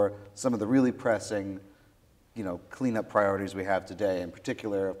applications for some of the really pressing, cleanup priorities we have today? In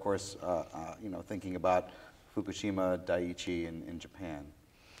particular, of course, thinking about Fukushima Daiichi in Japan.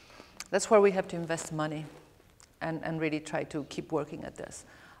 That's where we have to invest money and really try to keep working at this.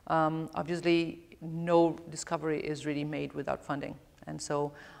 Obviously, no discovery is really made without funding. And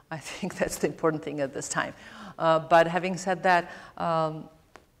so I think that's the important thing at this time. But having said that,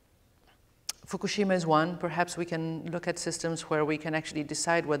 Fukushima is one. Perhaps we can look at systems where we can actually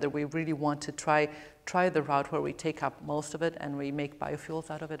decide whether we really want to try the route where we take up most of it and we make biofuels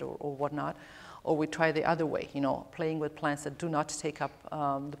out of it or whatnot. Or we try the other way, playing with plants that do not take up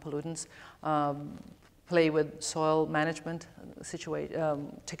the pollutants, play with soil management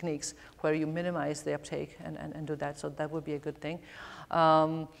techniques where you minimize the uptake and do that. So that would be a good thing.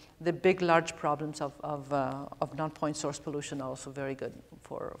 The big, large problems of non-point source pollution are also very good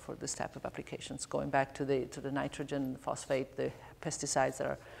for this type of applications. Going back to the nitrogen, phosphate, the pesticides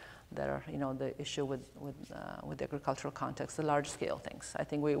that are the issue with the agricultural context, the large scale things. I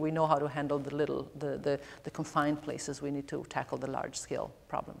think we know how to handle the confined places. We need to tackle the large scale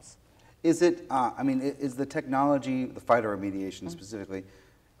problems. Is it, is the technology, the phytoremediation specifically,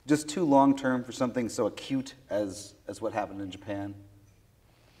 just too long term for something so acute as what happened in Japan?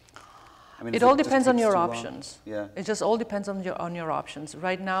 It all depends on your options. Yeah. It just all depends on your options.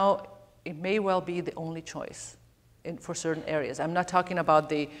 Right now, it may well be the only choice for certain areas. I'm not talking about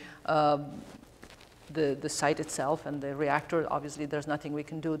the site itself and the reactor. Obviously, there's nothing we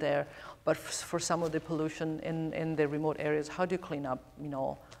can do there. But for some of the pollution in the remote areas, how do you clean up,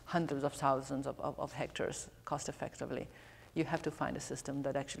 hundreds of thousands of hectares cost effectively? You have to find a system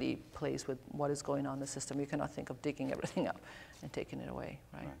that actually plays with what is going on in the system. You cannot think of digging everything up and taking it away,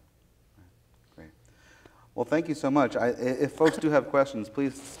 right? Great. Well, thank you so much. If folks do have questions,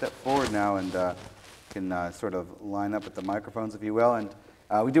 please step forward now and can sort of line up at the microphones, if you will. And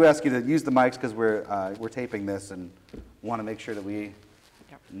we do ask you to use the mics because we're taping this and want to make sure that we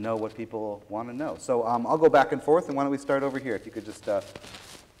know what people want to know. So I'll go back and forth, and why don't we start over here? If you could just...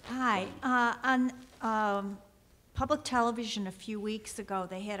 Hi. On public television a few weeks ago,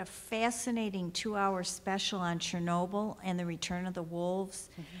 they had a fascinating 2-hour special on Chernobyl and the return of the wolves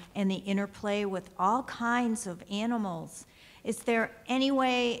and the interplay with all kinds of animals. Is there any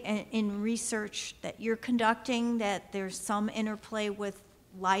way in research that you're conducting that there's some interplay with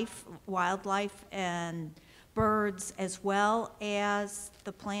life, wildlife, and birds as well as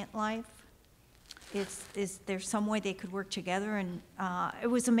the plant life? Is there some way they could work together? And it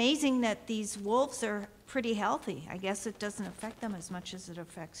was amazing that these wolves are pretty healthy. I guess it doesn't affect them as much as it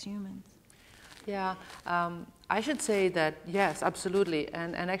affects humans. Yeah, I should say that, yes, absolutely.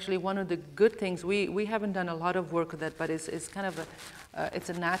 And actually one of the good things, we haven't done a lot of work with that, but it's kind of it's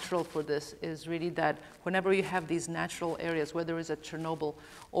a natural for this, is really that whenever you have these natural areas, whether it's at Chernobyl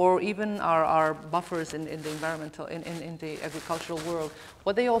or even our buffers in the environmental, in the agricultural world,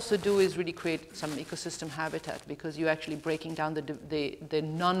 what they also do is really create some ecosystem habitat, because you're actually breaking down the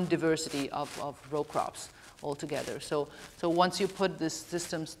non-diversity of row crops altogether. So once you put these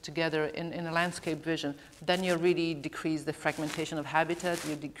systems together in a landscape vision, then you really decrease the fragmentation of habitat,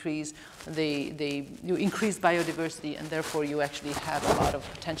 you decrease you increase biodiversity, and therefore you actually have a lot of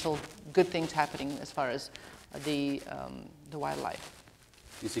potential good things happening as far as the wildlife.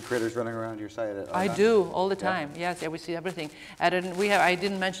 You see critters running around your site at Argonne? I do, all the time. Yeah. Yes, we see everything. And I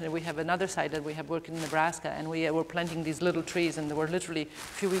didn't mention it, we have another site that we have worked in Nebraska, and we were planting these little trees, and they were literally a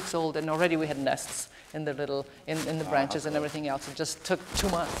few weeks old, and already we had nests in the the branches and everything else. It just took 2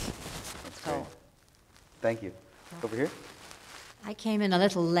 months. That's great. Thank you. Over here? I came in a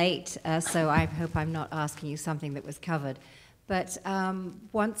little late, so I hope I'm not asking you something that was covered. But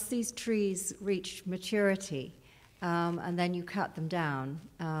once these trees reach maturity, and then you cut them down,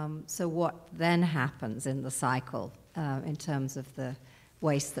 so what then happens in the cycle in terms of the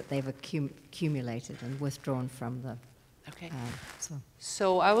waste that they've accumulated and withdrawn from the Okay.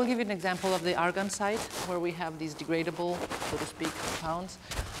 So I will give you an example of the Argonne site, where we have these degradable, so to speak, compounds.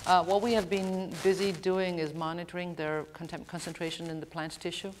 What we have been busy doing is monitoring their concentration in the plant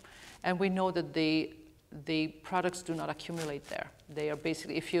tissue, and we know that the products do not accumulate there. They are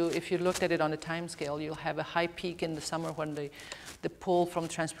basically, if you looked at it on a time scale, you'll have a high peak in the summer when the pull from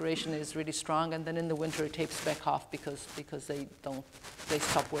transpiration is really strong, and then in the winter it tapers back off because they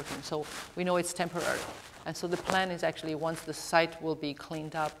stop working. So we know it's temporary. And so the plan is actually, once the site will be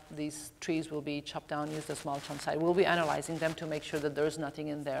cleaned up, these trees will be chopped down, used as mulch on site. We'll be analyzing them to make sure that there's nothing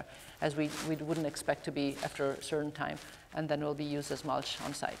in there, as we wouldn't expect to be after a certain time, and then will be used as mulch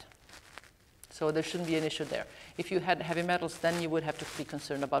on site. So there shouldn't be an issue there. If you had heavy metals, then you would have to be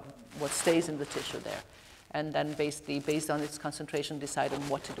concerned about what stays in the tissue there, and then based on its concentration, decide on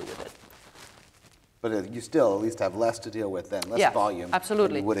what to do with it. But you still at least have less to deal with then, less volume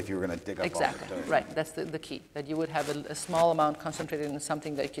absolutely. than you would if you were going to dig up all the dirt. Right, that's the key, that you would have a small amount concentrated in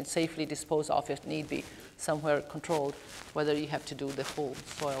something that you can safely dispose of if need be, somewhere controlled, whether you have to do the whole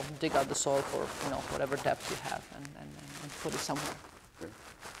soil, dig out the soil for whatever depth you have and put it somewhere. Great.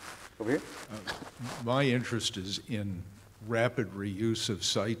 Over here? My interest is in rapid reuse of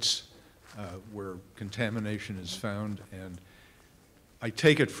sites where contamination is found, and I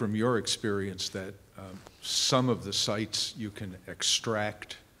take it from your experience that some of the sites you can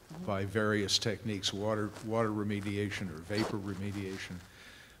extract by various techniques, water remediation or vapor remediation,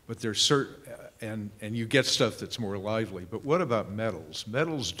 but there's certain, and you get stuff that's more lively. But what about metals?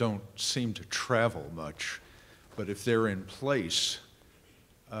 Metals don't seem to travel much, but if they're in place,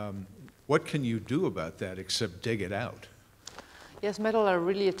 what can you do about that except dig it out? Yes, metal are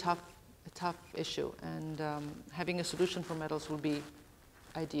really a tough issue, and having a solution for metals would be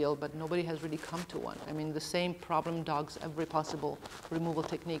ideal, but nobody has really come to one. I mean, the same problem dogs every possible removal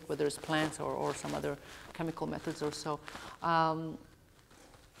technique, whether it's plants or some other chemical methods or so.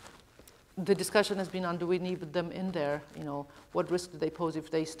 The discussion has been on, do we need them in there? You know, what risk do they pose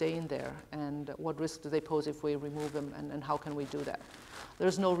if they stay in there? And what risk do they pose if we remove them? And how can we do that?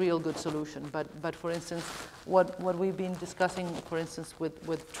 There's no real good solution. But for instance, what we've been discussing, for instance,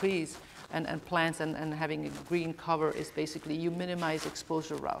 with trees and plants and having a green cover is basically you minimize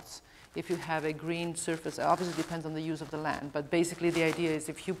exposure routes. If you have a green surface, it obviously depends on the use of the land, but basically the idea is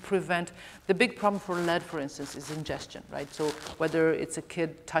if you prevent, the big problem for lead, for instance, is ingestion, right? So whether it's a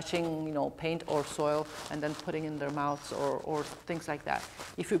kid touching, you know, paint or soil and then putting in their mouths or things like that.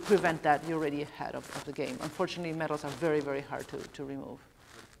 If you prevent that, you're already ahead of the game. Unfortunately, metals are very, very hard to remove.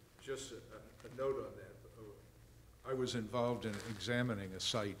 Just a note on that. I was involved in examining a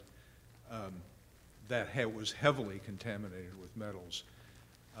site that was heavily contaminated with metals.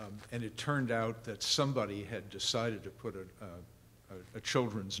 And it turned out that somebody had decided to put a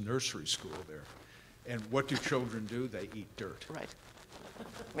children's nursery school there. And what do children do? They eat dirt. Right.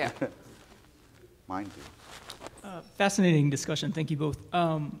 Yeah. Mine do. Fascinating discussion. Thank you both.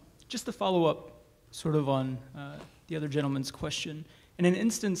 Just to follow up sort of on the other gentleman's question, in an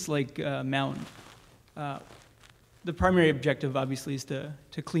instance like Mountain, the primary objective obviously is to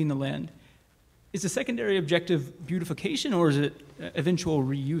clean the land. Is the secondary objective beautification, or is it eventual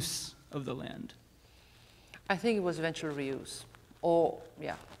reuse of the land? I think it was eventual reuse. Or,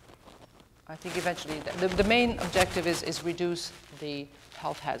 yeah. I think eventually, the main objective is reduce the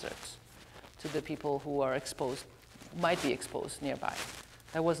health hazards to the people who are exposed, might be exposed nearby.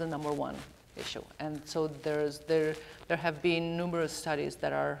 That was the number one issue. And so there have been numerous studies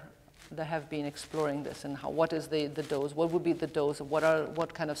that have been exploring this and what is the dose, what would be the dose,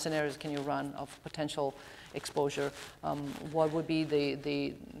 what kind of scenarios can you run of potential exposure, what would be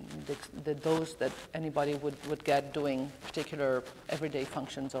the dose that anybody would get doing particular everyday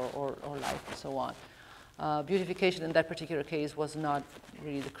functions or life and so on. Beautification in that particular case was not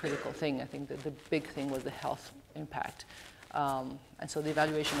really the critical thing. I think that the big thing was the health impact. And so the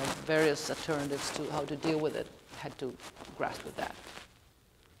evaluation of various alternatives to how to deal with it had to grasp with that.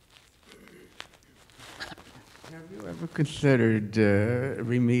 Have you ever considered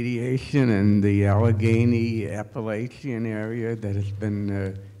remediation in the Allegheny Appalachian area that has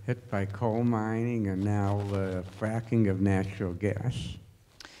been hit by coal mining and now fracking of natural gas?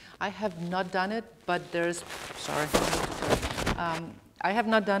 I have not done it, but there's, sorry. I have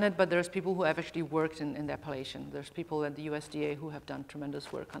not done it, but there's people who have actually worked in the Appalachian. There's people at the USDA who have done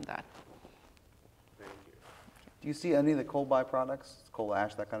tremendous work on that. Thank you. Do you see any of the coal byproducts, coal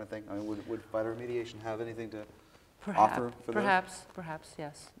ash, that kind of thing? I mean, would phytoremediation have anything to offer for those? Perhaps,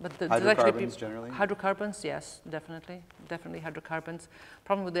 yes. But Hydrocarbons generally? Hydrocarbons, yes, definitely hydrocarbons.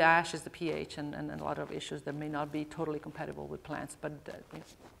 Problem with the ash is the pH and a lot of issues that may not be totally compatible with plants, but it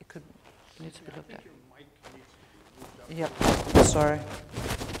needs to be looked at. Yep, sorry.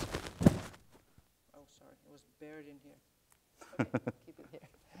 Oh, sorry, it was buried in here. Okay, keep it here.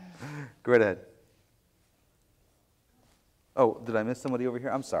 Go right ahead. Oh, did I miss somebody over here?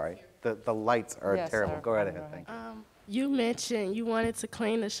 I'm sorry. The lights are terrible. Go right ahead, thank you. You mentioned you wanted to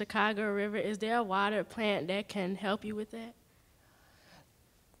clean the Chicago River. Is there a water plant that can help you with that?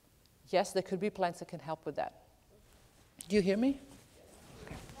 Yes, there could be plants that can help with that. Do you hear me?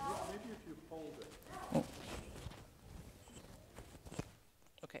 Okay. Maybe if you hold it.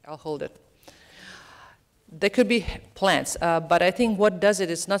 Okay, I'll hold it. There could be plants, but I think what does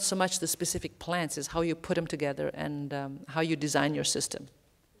it is not so much the specific plants, is how you put them together and how you design your system.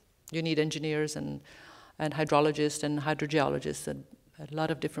 You need engineers and hydrologists and hydrogeologists and a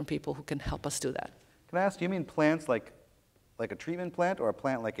lot of different people who can help us do that. Can I ask, do you mean plants like a treatment plant or a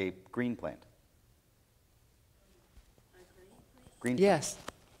plant like a green plant? Green Yes.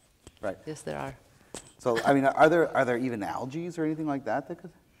 Right. Yes, there are. So, I mean, are there even algae or anything like that that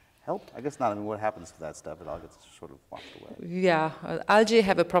could help? I guess not. I mean, what happens to that stuff? It all gets sort of washed away. Yeah, algae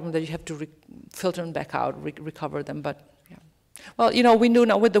have a problem that you have to filter them back out, recover them, but yeah. Well, you know, we do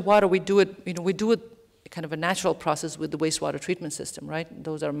now with the water, we do it kind of a natural process with the wastewater treatment system, right?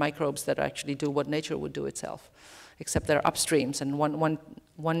 Those are microbes that actually do what nature would do itself, except they're upstreams, and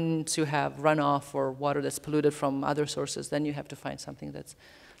once you have runoff or water that's polluted from other sources, then you have to find something that's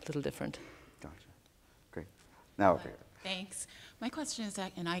a little different. Gotcha. Great. Now, okay. Thanks. My question is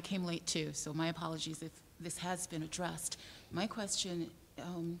that, and I came late too, so my apologies if this has been addressed. My question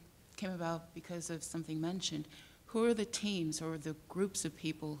came about because of something mentioned. Who are the teams or the groups of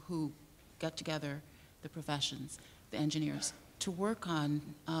people who get together, the professions, the engineers, to work on,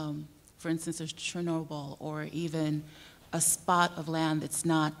 for instance, there's Chernobyl, or even a spot of land that's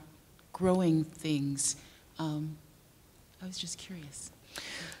not growing things. I was just curious.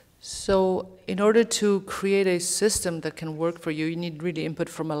 So in order to create a system that can work for you, you need really input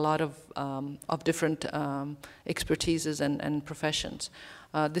from a lot of different expertises and professions.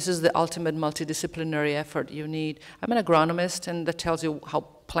 This is the ultimate multidisciplinary effort you need. I'm an agronomist, and that tells you how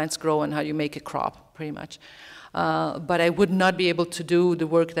plants grow and how you make a crop, pretty much. But I would not be able to do the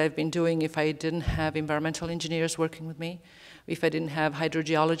work that I've been doing if I didn't have environmental engineers working with me, if I didn't have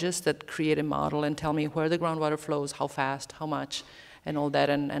hydrogeologists that create a model and tell me where the groundwater flows, how fast, how much, and all that,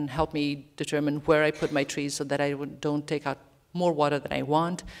 and help me determine where I put my trees so that I don't take out more water than I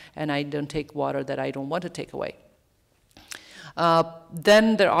want, and I don't take water that I don't want to take away.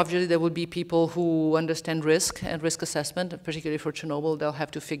 Then obviously there will be people who understand risk and risk assessment, particularly for Chernobyl. They'll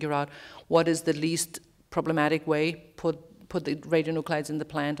have to figure out what is the least problematic way, put the radionuclides in the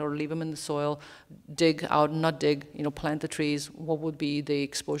plant or leave them in the soil, dig out, not dig, plant the trees. What would be the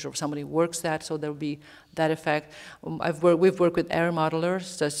exposure if somebody works that? So there will be that effect. We've worked with air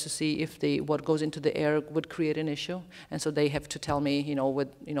modelers just to see if what goes into the air would create an issue, and so they have to tell me,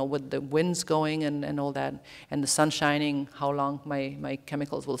 with the winds going and all that, and the sun shining, how long my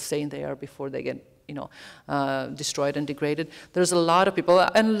chemicals will stay in the air before they get destroyed and degraded. There's a lot of people,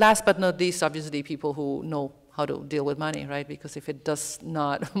 and last but not least, obviously, people who know how to deal with money, right? Because if it does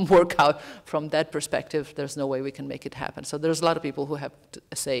not work out from that perspective, there's no way we can make it happen. So there's a lot of people who have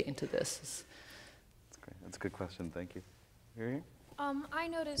a say into this. That's great. That's a good question. Thank you. Here? I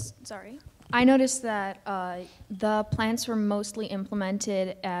noticed that the plants were mostly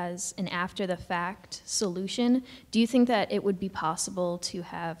implemented as an after-the-fact solution. Do you think that it would be possible to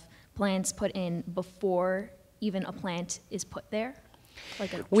have plants put in before even a plant is put there?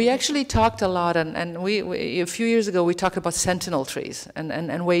 We actually talked a lot, and we a few years ago we talked about sentinel trees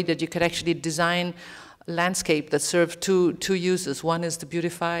and way that you could actually design landscape that serve two uses. One is to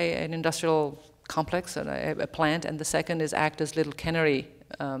beautify an industrial complex, a plant, and the second is act as little canaries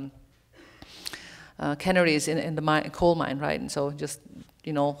in the coal mine, right? And so just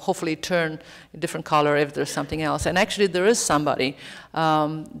hopefully turn a different color if there's something else. And actually there is somebody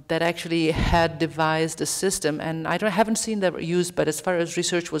that actually had devised a system, and I haven't seen that used, but as far as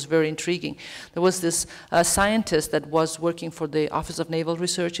research was very intriguing. There was this scientist that was working for the Office of Naval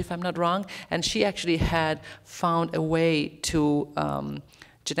Research, if I'm not wrong, and she actually had found a way to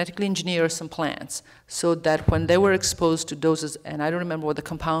genetically engineer some plants so that when they were exposed to doses, and I don't remember what the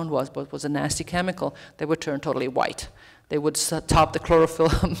compound was, but it was a nasty chemical, they would turn totally white. They would stop the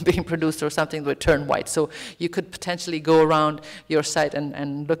chlorophyll being produced or something would turn white. So you could potentially go around your site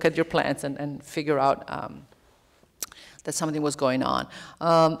and look at your plants and figure out that something was going on.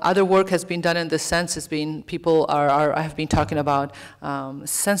 Other work has been done in this sense. People have been talking about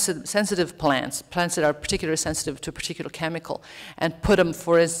sensitive plants that are particularly sensitive to a particular chemical, and put them,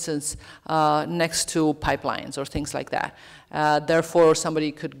 for instance, next to pipelines or things like that. Therefore,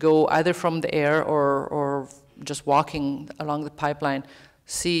 somebody could go either from the air or just walking along the pipeline,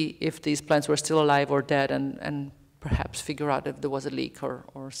 see if these plants were still alive or dead, and perhaps figure out if there was a leak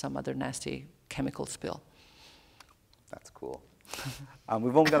or some other nasty chemical spill. That's cool.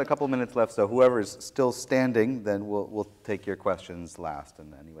 We've only got a couple minutes left, so whoever is still standing, then we'll take your questions last.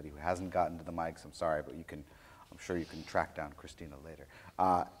 And anybody who hasn't gotten to the mics, I'm sorry, but I'm sure you can track down Cristina later.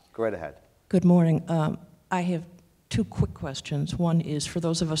 Go right ahead. Good morning. I have two quick questions. One is, for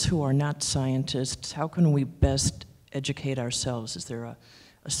those of us who are not scientists, how can we best educate ourselves? Is there a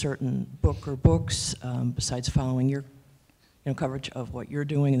certain book or books, besides following your coverage of what you're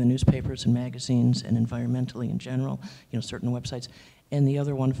doing in the newspapers and magazines and environmentally in general, certain websites? And the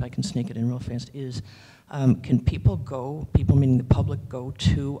other one, if I can sneak it in real fast, is can people meaning the public, go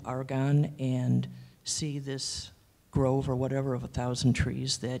to Argonne and see this grove or whatever of 1,000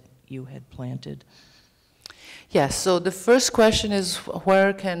 trees that you had planted? Yes, so the first question is,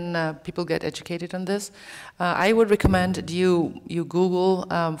 where can people get educated on this? I would recommend you Google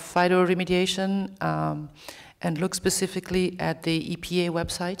phytoremediation and look specifically at the EPA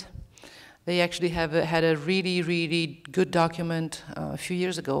website. They actually had a really, really good document a few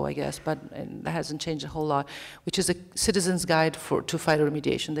years ago, I guess, but it hasn't changed a whole lot, which is a citizen's guide to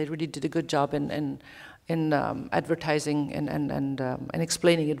phytoremediation. They really did a good job in advertising and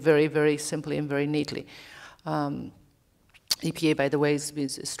explaining it very, very simply and very neatly. EPA, by the way,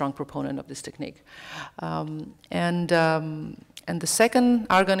 is a strong proponent of this technique. And the second,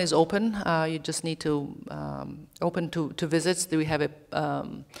 Argonne is open. You just need to open to visits. We have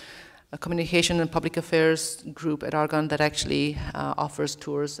a communication and public affairs group at Argonne that actually offers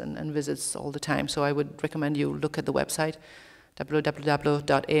tours and visits all the time. So I would recommend you look at the website,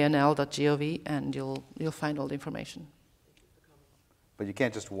 www.anl.gov, and you'll find all the information. But you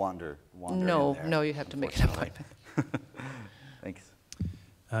can't just wander No, in there, no, you have to make an appointment. Thanks.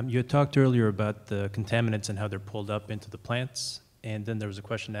 You had talked earlier about the contaminants and how they're pulled up into the plants, and then there was a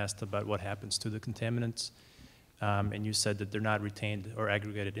question asked about what happens to the contaminants, and you said that they're not retained or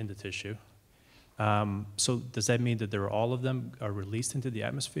aggregated in the tissue. So does that mean that all of them are released into the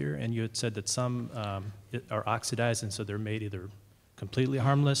atmosphere? And you had said that some are oxidized, and so they're made either completely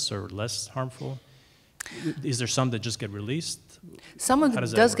harmless or less harmful. Is there some that just get released? Some of them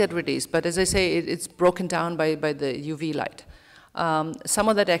does get released, but as I say, it's broken down by the UV light. Some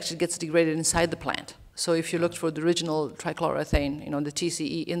of that actually gets degraded inside the plant. So if you looked for the original trichloroethane, the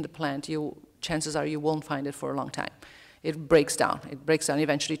TCE in the plant, chances are you won't find it for a long time. It breaks down. It breaks down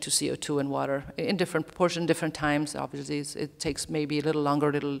eventually to CO2 and water in different proportion, different times. Obviously, it takes maybe a little longer,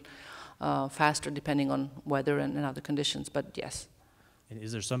 a little faster, depending on weather and other conditions, but yes. And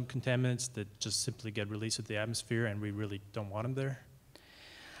is there some contaminants that just simply get released into the atmosphere and we really don't want them there?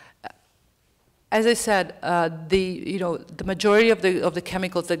 As I said, the majority of the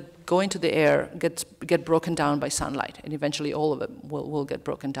chemicals that go into the air get broken down by sunlight, and eventually all of them will get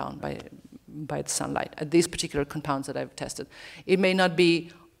broken down by the sunlight. These particular compounds that I've tested, it may not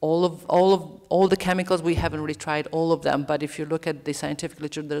be all the chemicals. We haven't really tried all of them, but if you look at the scientific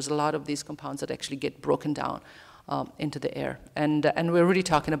literature, there's a lot of these compounds that actually get broken down into the air, and we're really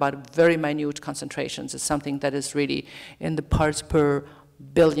talking about very minute concentrations. It's something that is really in the parts per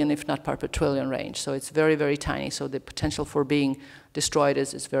billion, if not part per trillion range. So it's very, very tiny. So the potential for being destroyed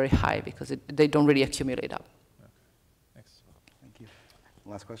is very high because they don't really accumulate up. Thanks. Thank you.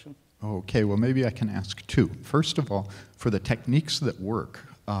 Last question? Okay, well, maybe I can ask two. First of all, for the techniques that work,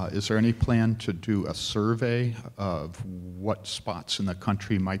 is there any plan to do a survey of what spots in the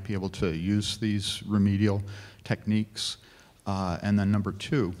country might be able to use these remedial techniques? And then number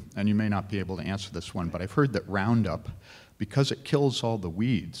two, and you may not be able to answer this one, but I've heard that Roundup, because it kills all the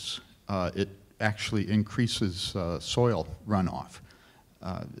weeds, it actually increases soil runoff.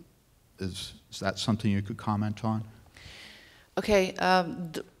 Is that something you could comment on? Okay,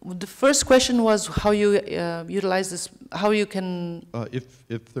 the first question was how you utilize this, how you can...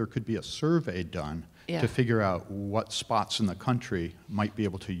 If there could be a survey done to figure out what spots in the country might be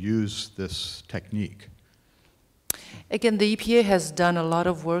able to use this technique. Again, the EPA has done a lot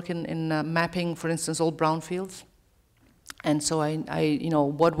of work in mapping, for instance, old brownfields. And so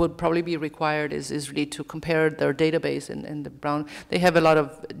what would probably be required is really to compare their database in the brown. They have a lot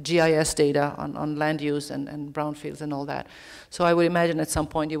of GIS data on land use and brownfields and all that. So I would imagine at some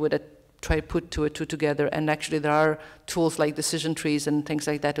point you would try to put two together. And actually there are tools like decision trees and things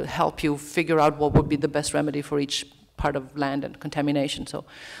like that to help you figure out what would be the best remedy for each part of land and contamination. So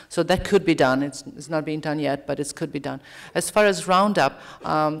that could be done. It's not being done yet, but it could be done. As far as Roundup,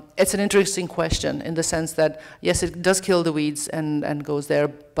 it's an interesting question in the sense that, yes, it does kill the weeds and goes there,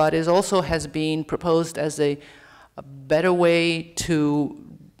 but it also has been proposed as a better way to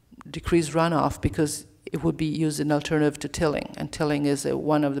decrease runoff because it would be used in alternative to tilling, and tilling is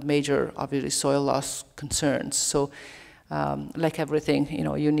one of the major, obviously, soil loss concerns. So like everything,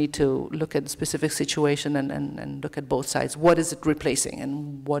 you need to look at the specific situation and look at both sides. What is it replacing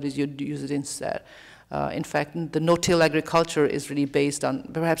and what is you use it instead? In fact, the no-till agriculture is really based on,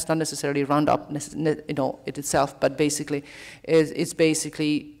 perhaps not necessarily Roundup, it itself, but basically, it's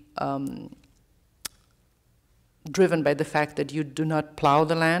basically driven by the fact that you do not plow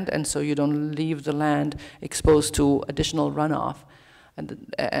the land, and so you don't leave the land exposed to additional runoff.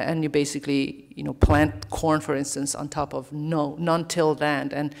 And you basically, plant corn, for instance, on top of non-till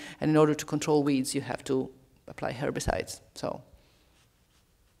land, and in order to control weeds, you have to apply herbicides. So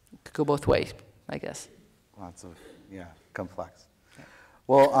it could go both ways, I guess. Lots of, complex. Yeah.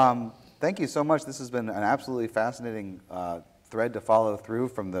 Well, thank you so much. This has been an absolutely fascinating thread to follow through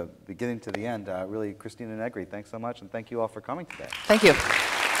from the beginning to the end. Really, Cristina Negri, thanks so much, and thank you all for coming today. Thank you.